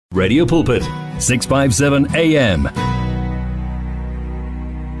Radio Pulpit, 657 AM.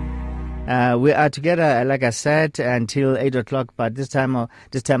 We are together, like I said, until 8 o'clock, but this time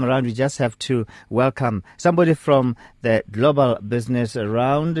around, we just have to welcome somebody from the Global Business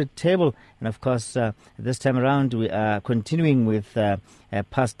Round Table. And of course, this time around, we are continuing with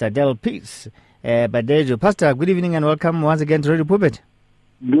Pastor Badijo. Pastor, good evening and welcome once again to Radio Pulpit.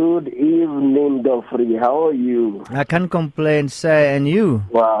 Good evening, Godfrey. How are you? I can't complain, sir. And you?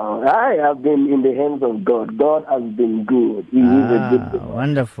 Wow, I have been in the hands of God. God has been good. He is a good God.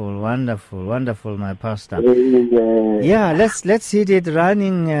 Wonderful, my pastor. Amen. Yeah, let's hit it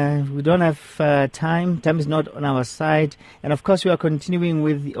running. We don't have time. Time is not on our side. And of course, we are continuing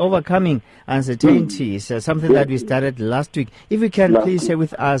with the overcoming uncertainties, something that we started last week. If you can, please share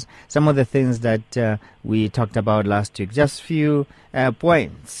with us some of the things that we talked about last week. Just few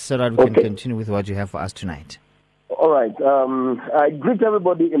points so that we can continue with what you have for us tonight. All right. I greet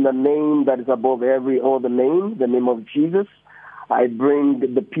everybody in the name that is above every other name, the name of Jesus. I bring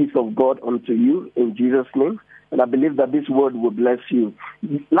the peace of God unto you in Jesus' name, and I believe that this word will bless you.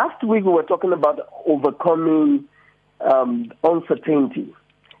 Last week we were talking about overcoming uncertainty.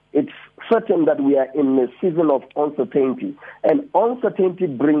 It's certain that we are in a season of uncertainty, and uncertainty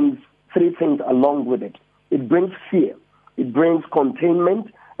brings three things along with it. It brings fear, it brings containment,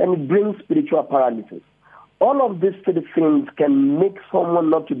 and it brings spiritual paralysis. All of these three things can make someone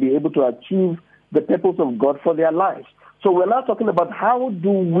not to be able to achieve the purpose of God for their lives. So we're now talking about how do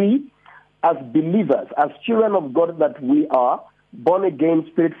we, as believers, as children of God that we are, born again,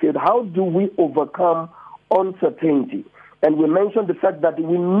 spirit-filled, how do we overcome uncertainty? And we mentioned the fact that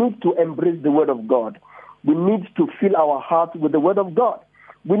we need to embrace the Word of God. We need to fill our hearts with the Word of God.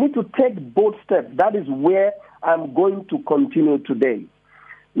 We need to take bold steps. That is where I'm going to continue today.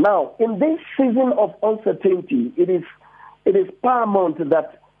 Now, in this season of uncertainty, it is paramount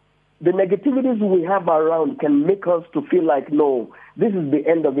that the negativities we have around can make us to feel like, no, this is the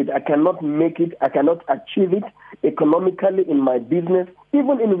end of it. I cannot make it. I cannot achieve it economically, in my business,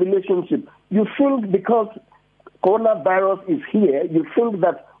 even in relationship. You think because coronavirus is here, you think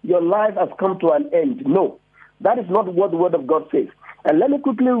that your life has come to an end. No, that is not what the Word of God says. And let me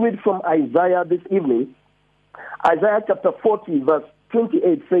quickly read from Isaiah this evening. Isaiah chapter 40, verse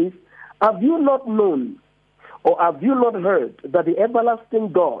 28 says, have you not known or have you not heard that the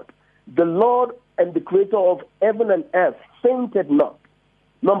everlasting God, the Lord and the creator of heaven and earth, fainted not?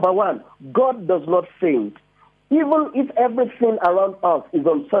 Number one, God does not faint. Even if everything around us is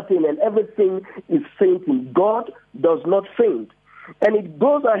uncertain and everything is fainting, God does not faint. And it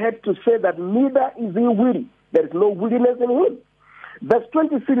goes ahead to say that neither is he weary. There is no weariness in him. Verse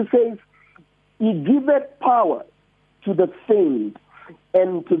 26 says, he giveth power to the faint,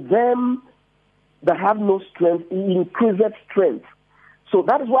 and to them that have no strength, he increaseth strength. So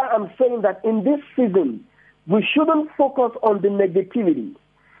that is why I'm saying that in this season, we shouldn't focus on the negativity.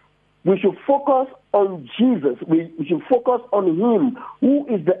 We should focus on Jesus. We should focus on him, who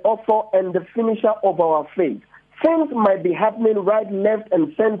is the author and the finisher of our faith. Things might be happening right, left,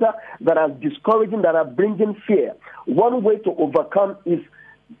 and center that are discouraging, that are bringing fear. One way to overcome is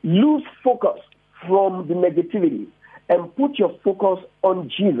lose focus from the negativity and put your focus on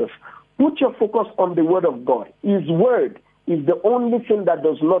Jesus. Put your focus on the Word of God. His Word is the only thing that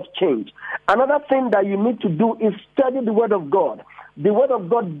does not change. Another thing that you need to do is study the Word of God. The Word of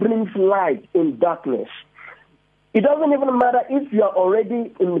God brings light in darkness. It doesn't even matter if you are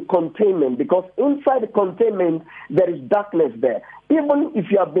already in containment, because inside the containment, there is darkness there. Even if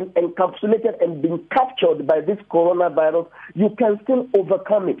you have been encapsulated and been captured by this coronavirus, you can still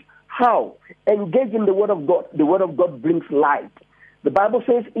overcome it. How? Engage in the Word of God. The Word of God brings light. The Bible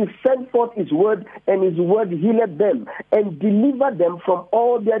says he sent forth his word, and his word healed them and delivered them from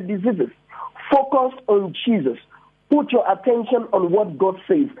all their diseases. Focus on Jesus. Put your attention on what God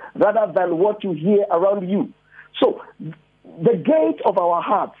says rather than what you hear around you. So the gate of our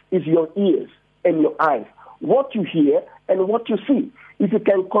hearts is your ears and your eyes, what you hear and what you see. If you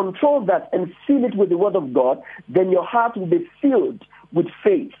can control that and seal it with the Word of God, then your heart will be filled with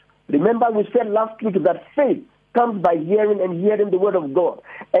faith. Remember, we said last week that faith comes by hearing and hearing the Word of God.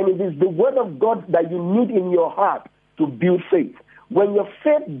 And it is the Word of God that you need in your heart to build faith. When your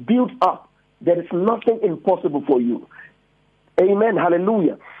faith builds up, there is nothing impossible for you. Amen.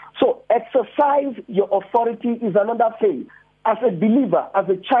 Hallelujah. So exercise your authority is another thing. As a believer, as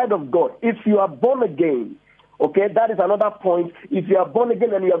a child of God, if you are born again, okay, that is another point. If you are born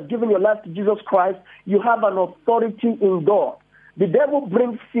again and you have given your life to Jesus Christ, you have an authority in God. The devil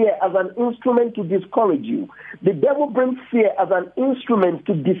brings fear as an instrument to discourage you. The devil brings fear as an instrument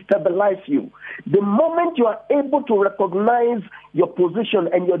to destabilize you. The moment you are able to recognize your position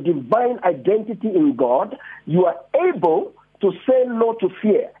and your divine identity in God, you are able to say no to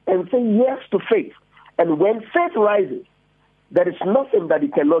fear and say yes to faith. And when faith rises, there is nothing that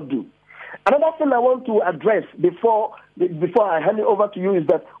it cannot do. Another thing I want to address before I hand it over to you is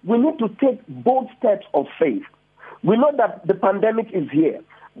that we need to take bold steps of faith. We know that the pandemic is here.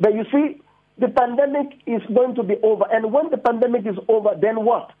 But you see, the pandemic is going to be over. And when the pandemic is over, then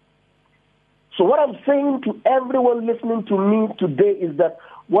what? So what I'm saying to everyone listening to me today is that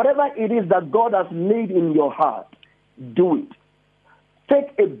whatever it is that God has laid in your heart, do it.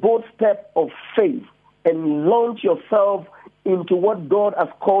 Take a bold step of faith and launch yourself into what God has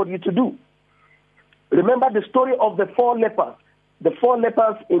called you to do. Remember the story of the four lepers. The four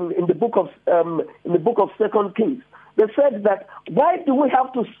lepers in the book of 2 Kings. They said that, why do we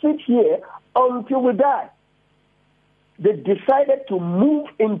have to sit here until we die? They decided to move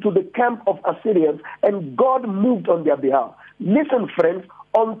into the camp of Assyrians, and God moved on their behalf. Listen, friends,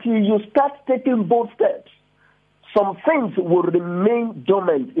 until you start taking bold steps, some things will remain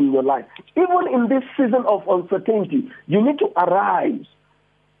dormant in your life. Even in this season of uncertainty, you need to arise.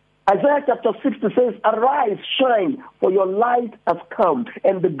 Isaiah chapter 60 says, arise, shine, for your light has come,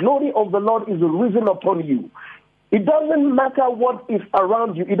 and the glory of the Lord is risen upon you. It doesn't matter what is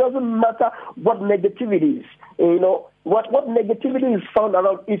around you. It doesn't matter what negativity is. You know, what negativity is found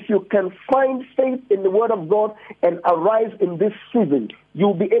around. If you can find faith in the word of God and arise in this season,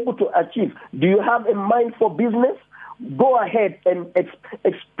 you'll be able to achieve. Do you have a mind for business? Go ahead and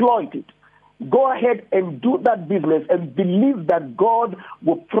exploit it. Go ahead and do that business and believe that God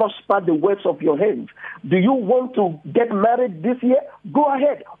will prosper the works of your hands. Do you want to get married this year? Go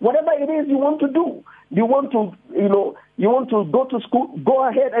ahead. Whatever it is you want to do. You want to go to school? Go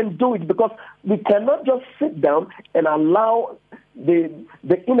ahead and do it, because we cannot just sit down and allow the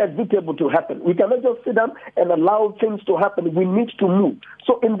inevitable to happen. We cannot just sit down and allow things to happen. We need to move.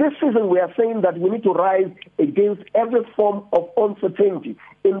 So in this season, we are saying that we need to rise against every form of uncertainty.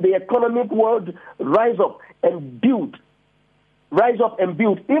 In the economic world, rise up and build. Rise up and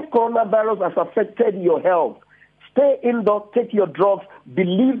build. If coronavirus has affected your health, stay indoors, take your drugs,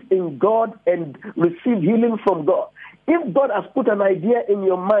 believe in God, and receive healing from God. If God has put an idea in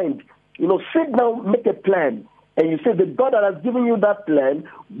your mind, sit down, make a plan. And you say the God that has given you that plan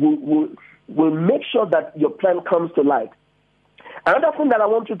will make sure that your plan comes to light. Another thing that I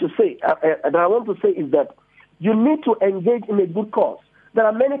want to say is that you need to engage in a good cause. There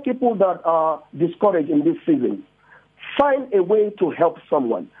are many people that are discouraged in this season. Find a way to help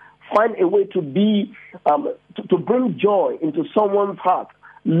someone. Find a way to be to bring joy into someone's heart.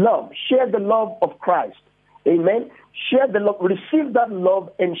 Love. Share the love of Christ. Amen. Share the love, receive that love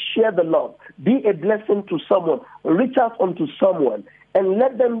and share the love. Be a blessing to someone. Reach out unto someone and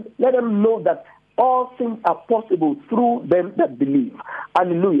let them know that all things are possible through them that believe.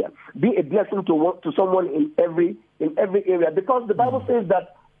 Hallelujah. Be a blessing to someone in every area, because the Bible says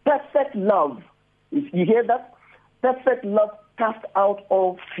that perfect love, if you hear that, perfect love cast out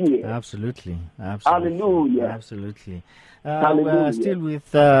all fear. Absolutely. Hallelujah. Absolutely. We're still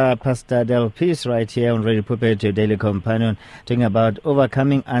with Pastor Del Peace right here on Radio Pulpit, your daily companion, talking about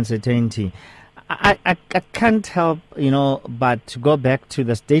overcoming uncertainty. I can't help, but to go back to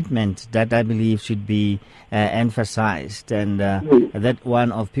the statement that I believe should be emphasized, and that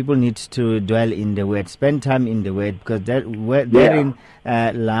one of people needs to dwell in the Word, spend time in the Word, because therein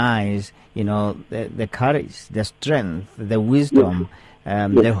lies, the courage, the strength, the wisdom,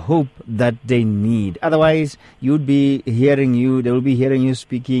 the hope that they need. Otherwise, they will be hearing you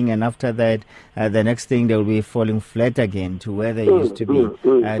speaking, and after that, the next thing they will be falling flat again to where they used to be.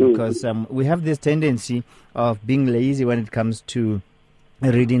 Because we have this tendency of being lazy when it comes to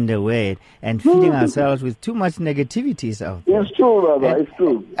reading the Word and feeding ourselves with too much negativities out there. It's true, brother. It's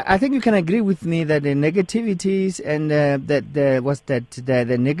true. I think you can agree with me that the negativities and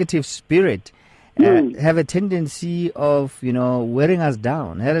the negative spirit have a tendency of, wearing us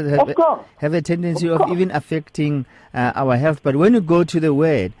down. Have a tendency of even affecting our health. But when you go to the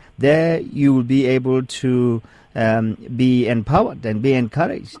Word, there you will be able to be empowered and be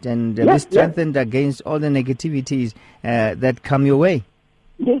encouraged and be strengthened against all the negativities that come your way.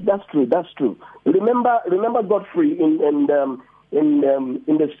 Yes, that's true. That's true. Remember Godfrey in the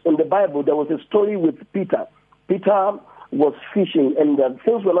Bible. There was a story with Peter. Peter was fishing, and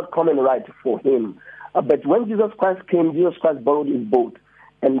things were not coming right for him. But when Jesus Christ came, Jesus Christ borrowed his boat,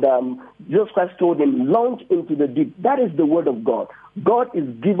 and Jesus Christ told him, launch into the deep. That is the word of God. God is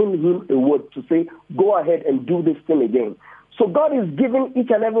giving him a word to say, go ahead and do this thing again. So God is giving each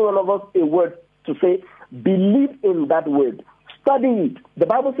and every one of us a word to say, believe in that word. Study it. The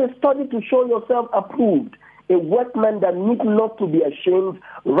Bible says, study to show yourself approved, a workman that needs not to be ashamed,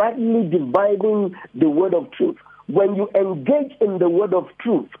 rightly dividing the word of truth. When you engage in the word of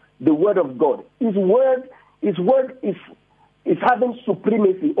truth, the word of God, His word is having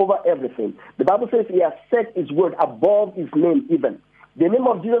supremacy over everything. The Bible says He has set His word above His name even. The name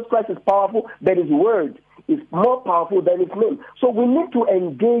of Jesus Christ is powerful, but His word is more powerful than His name. So we need to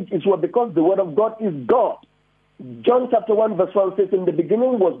engage His word because the word of God is God. John chapter 1 verse 1 says, in the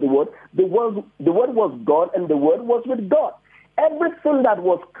beginning was the word was God, and the word was with God. Everything that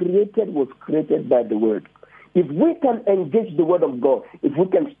was created by the word. If we can engage the word of God, if we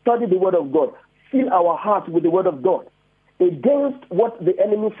can study the word of God, fill our hearts with the word of God, against what the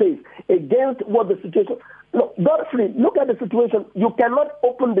enemy says, against what the situation. Look, Godfrey, look at the situation. You cannot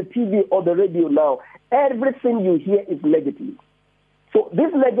open the TV or the radio now. Everything you hear is negative. So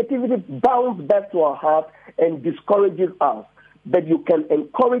this negativity bounces back to our heart and discourages us. But you can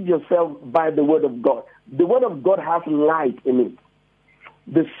encourage yourself by the word of God. The word of God has light in it.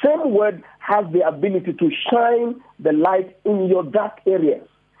 The same word has the ability to shine the light in your dark areas,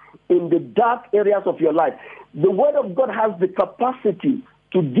 in the dark areas of your life. The word of God has the capacity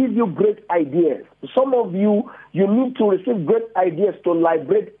to give you great ideas. Some of you need to receive great ideas to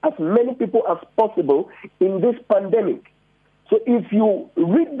liberate as many people as possible in this pandemic. So if you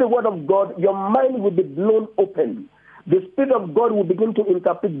read the word of God, your mind will be blown open. The Spirit of God will begin to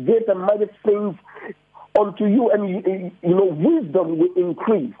interpret great and mighty things unto you, and wisdom will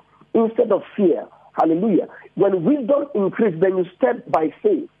increase instead of fear. Hallelujah. When wisdom increases, then you step by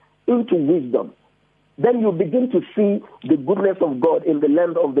faith into wisdom. Then you begin to see the goodness of God in the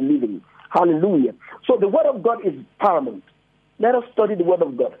land of the living. Hallelujah. So the word of God is paramount. Let us study the word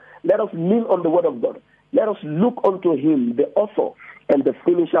of God. Let us lean on the word of God. Let us look unto Him, the author and the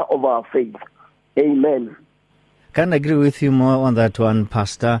finisher of our faith. Amen. Can't agree with you more on that one,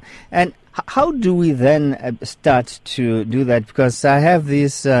 Pastor. And how do we then start to do that? Because I have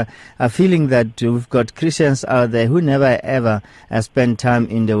this feeling that we've got Christians out there who never ever spent time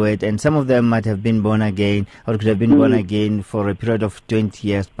in the Word, and some of them might have been born again or could have been born again for a period of 20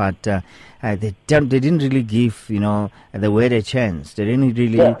 years, but they didn't really give the Word a chance. They didn't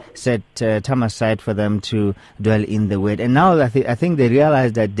really set time aside for them to dwell in the Word. And now I think they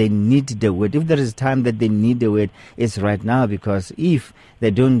realize that they need the Word. If there is time that they need the Word, it's right now, because if they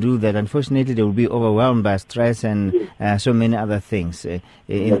don't do that, unfortunately, they will be overwhelmed by stress and so many other things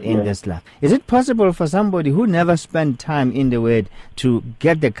in this life. Is it possible for somebody who never spent time in the Word to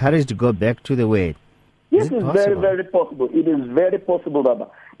get the courage to go back to the Word? Yes, it's very, very possible. It is very possible, Baba.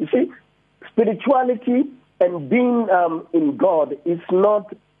 You see, spirituality and being in God is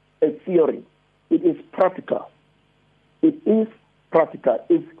not a theory. It is practical. It is practical.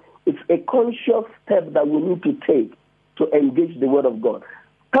 It's a conscious step that we need to take to engage the Word of God.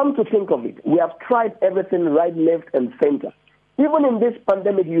 Come to think of it, we have tried everything right, left, and center. Even in this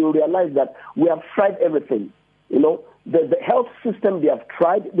pandemic, you will realize that we have tried everything. The health system, they have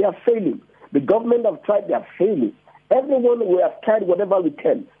tried, they are failing. The government have tried, they are failing. Everyone, we have tried whatever we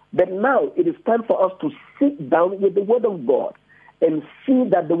can. But now it is time for us to sit down with the Word of God and see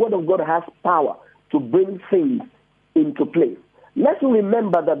that the Word of God has power to bring things into place. Let's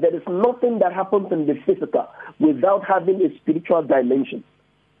remember that there is nothing that happens in the physical without having a spiritual dimension.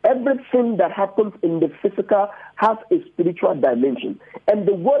 Everything that happens in the physical has a spiritual dimension. And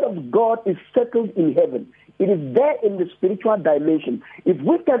the Word of God is settled in heaven. It is there in the spiritual dimension. If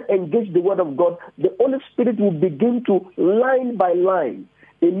we can engage the Word of God, the Holy Spirit will begin to, line by line,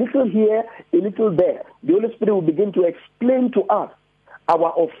 a little here, a little there, the Holy Spirit will begin to explain to us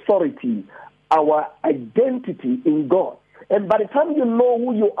our authority, our identity in God. And by the time you know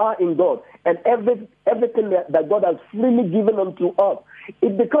who you are in God and everything that God has freely given unto us,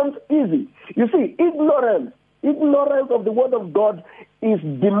 it becomes easy. You see, ignorance of the Word of God is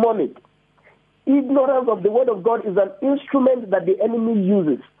demonic. Ignorance of the Word of God is an instrument that the enemy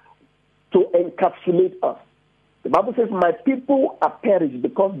uses to encapsulate us. The Bible says, my people are perished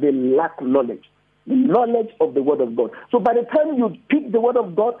because they lack knowledge. The knowledge of the Word of God. So by the time you pick the Word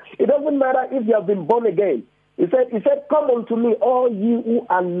of God, it doesn't matter if you have been born again. He said, come unto me, all ye who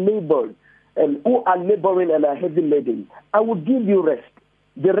are labored and who are laboring and are heavy laden. I will give you rest.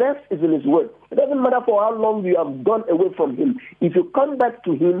 The rest is in His Word. It doesn't matter for how long you have gone away from Him. If you come back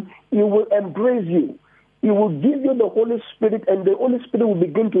to Him, He will embrace you. He will give you the Holy Spirit, and the Holy Spirit will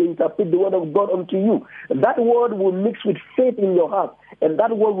begin to interpret the Word of God unto you. That Word will mix with faith in your heart, and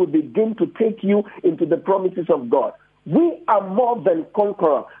that Word will begin to take you into the promises of God. We are more than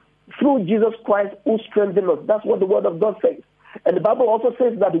conquerors through Jesus Christ who strengthens us. That's what the Word of God says. And the Bible also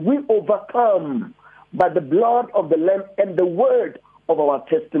says that we overcome by the blood of the Lamb and the word of our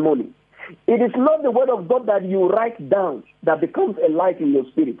testimony. It is not the Word of God that you write down that becomes a light in your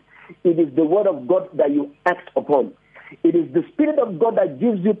spirit. It is the Word of God that you act upon. It is the Spirit of God that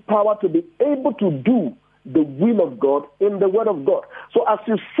gives you power to be able to do the will of God in the Word of God. So as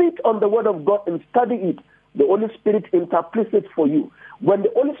you sit on the Word of God and study it, the Holy Spirit interprets it for you. When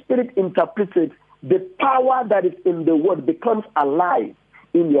the Holy Spirit interprets it, the power that is in the Word becomes alive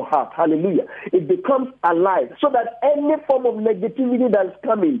in your heart. Hallelujah. It becomes alive so that any form of negativity that is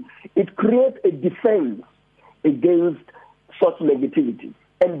coming, it creates a defense against such negativity.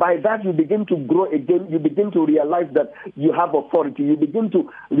 And by that, you begin to grow again. You begin to realize that you have authority. You begin to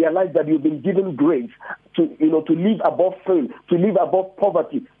realize that you've been given grace to live above sin, to live above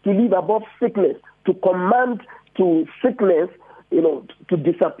poverty, to live above sickness, to command to sickness, to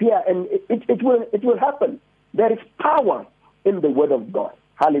disappear. And it will happen. There is power in the Word of God.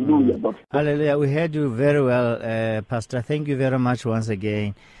 Hallelujah. Hallelujah. We heard you very well, Pastor. Thank you very much once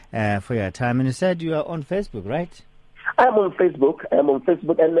again for your time. And you said you are on Facebook, right? I'm on Facebook, and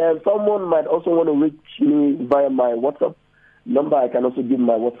someone might also want to reach me via my WhatsApp number. I can also give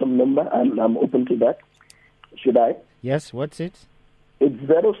my WhatsApp number, and I'm open to that. Should I? Yes, what's it? It's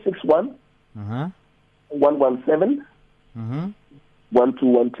 061 117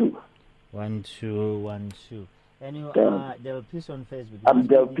 1212. 1212. And you are Del Peace on Facebook. I'm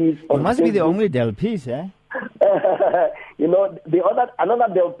Del Peace on Facebook. You must be the only Del Peace, eh? Another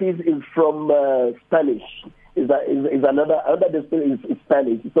Del Peace is from Spanish. Is another Del Peace is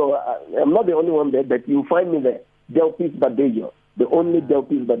Spanish. So I'm not the only one there, but you find me there. Del Peace Badijo, the only Del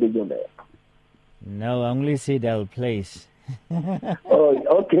Peace Badijo there. No, I only see Del Place. Oh,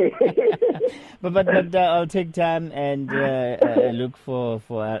 okay. but I'll take time and look for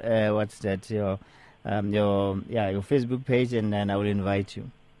what's that, your Facebook page, and then I will invite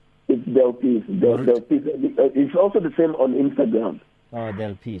you. It's Del Peace. Del Peace. It's also the same on Instagram. Oh,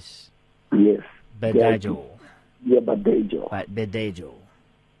 Del Peace. Yes. Badijo. Yeah, Badijo. Badijo.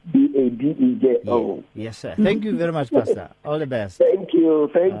 Badejo. Yes, sir. Thank you very much, Pastor. All the best. Thank you.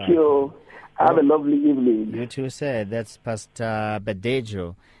 Have a lovely evening. You too, sir. That's Pastor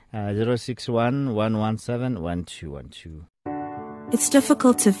Badijo, 061 117 1212. It's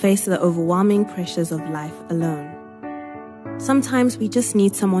difficult to face the overwhelming pressures of life alone. Sometimes we just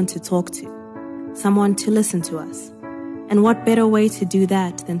need someone to talk to, someone to listen to us. And what better way to do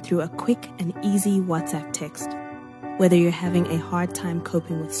that than through a quick and easy WhatsApp text? Whether you're having a hard time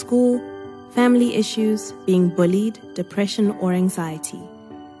coping with school, family issues, being bullied, depression, or anxiety,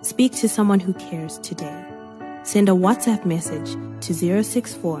 speak to someone who cares today. Send a WhatsApp message to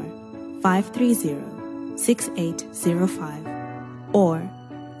 064 530 6805 or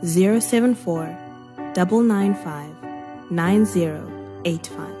 074 995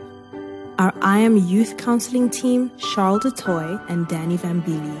 9085. Our I Am Youth Counseling team, Charles DeToy and Danny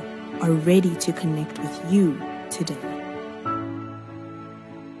Vambili, are ready to connect with you today.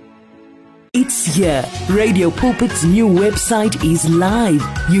 It's here. Radio Pulpit's new website is live.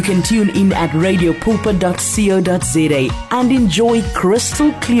 You can tune in at radiopulpit.co.za and enjoy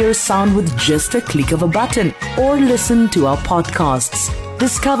crystal clear sound with just a click of a button, or listen to our podcasts.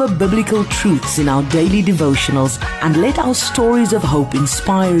 Discover biblical truths in our daily devotionals and let our stories of hope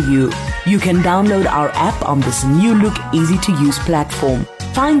inspire you. You can download our app on this new look, easy-to-use platform.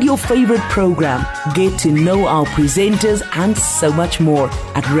 Find your favorite program, get to know our presenters, and so much more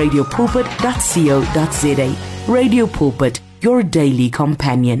at radiopulpit.co.za. Radio Pulpit, your daily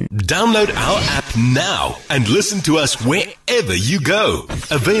companion. Download our app now and listen to us wherever you go.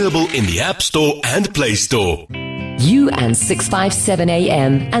 Available in the App Store and Play Store. You and 657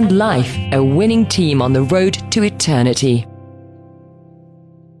 AM and Life, a winning team on the road to eternity.